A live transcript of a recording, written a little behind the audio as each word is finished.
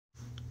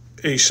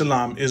Hey,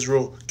 Shalom,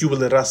 Israel,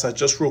 Gubale Rasa.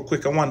 Just real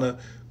quick, I want to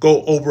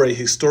go over a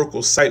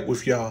historical site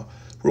with y'all.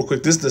 Real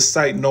quick, this is the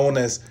site known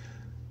as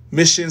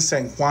Mission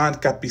San Juan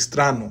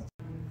Capistrano.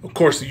 Of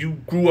course, if you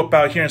grew up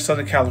out here in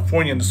Southern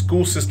California in the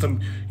school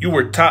system, you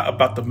were taught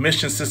about the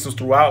mission systems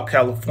throughout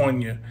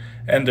California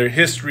and their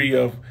history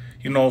of,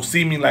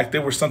 seeming like they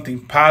were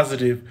something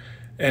positive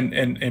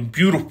and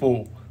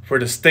beautiful for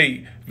the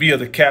state via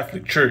the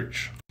Catholic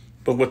Church.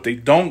 But what they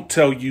don't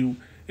tell you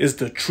is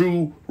the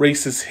true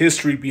racist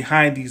history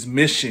behind these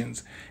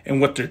missions and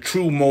what their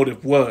true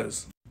motive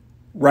was.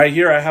 Right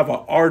here, I have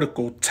an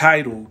article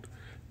titled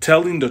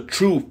Telling the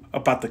Truth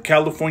About the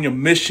California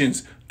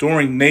Missions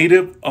During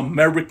Native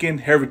American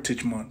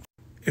Heritage Month.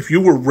 If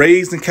you were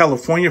raised in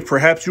California,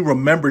 perhaps you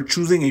remember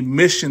choosing a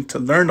mission to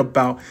learn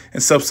about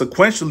and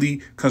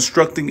subsequently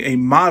constructing a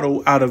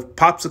model out of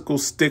popsicle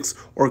sticks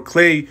or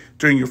clay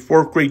during your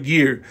 4th grade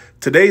year.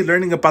 Today,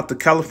 learning about the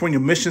California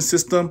mission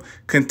system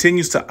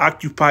continues to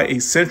occupy a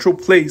central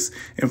place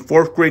in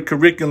 4th grade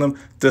curriculum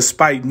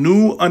despite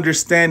new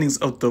understandings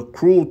of the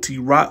cruelty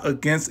wrought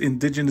against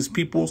indigenous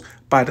peoples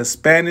by the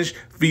Spanish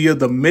via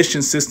the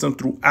mission system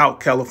throughout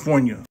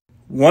California.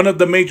 One of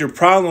the major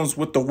problems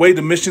with the way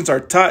the missions are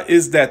taught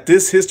is that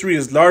this history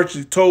is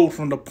largely told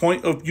from the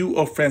point of view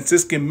of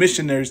Franciscan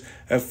missionaries,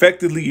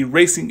 effectively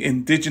erasing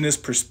indigenous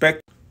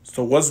perspective.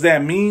 So what does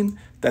that mean?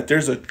 That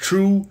there's a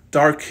true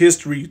dark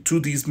history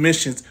to these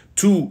missions,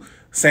 to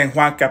San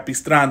Juan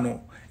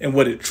Capistrano, and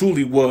what it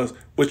truly was,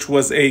 which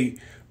was a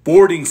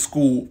boarding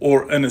school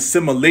or an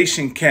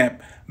assimilation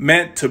camp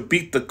meant to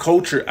beat the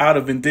culture out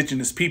of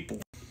indigenous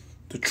people.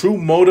 The true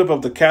motive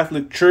of the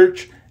Catholic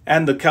Church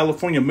and the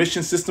California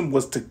mission system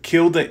was to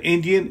kill the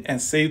Indian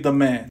and save the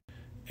man.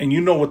 And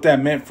you know what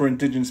that meant for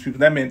indigenous people.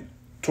 That meant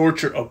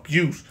torture,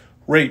 abuse,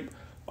 rape,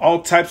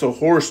 all types of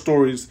horror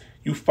stories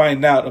you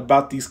find out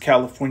about these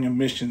California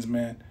missions,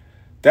 man.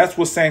 That's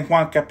what San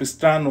Juan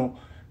Capistrano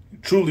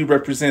truly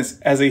represents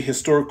as a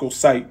historical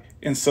site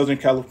in Southern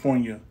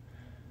California.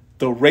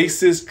 The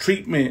racist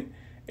treatment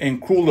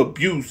and cruel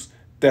abuse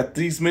that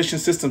these mission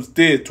systems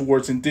did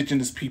towards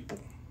indigenous people.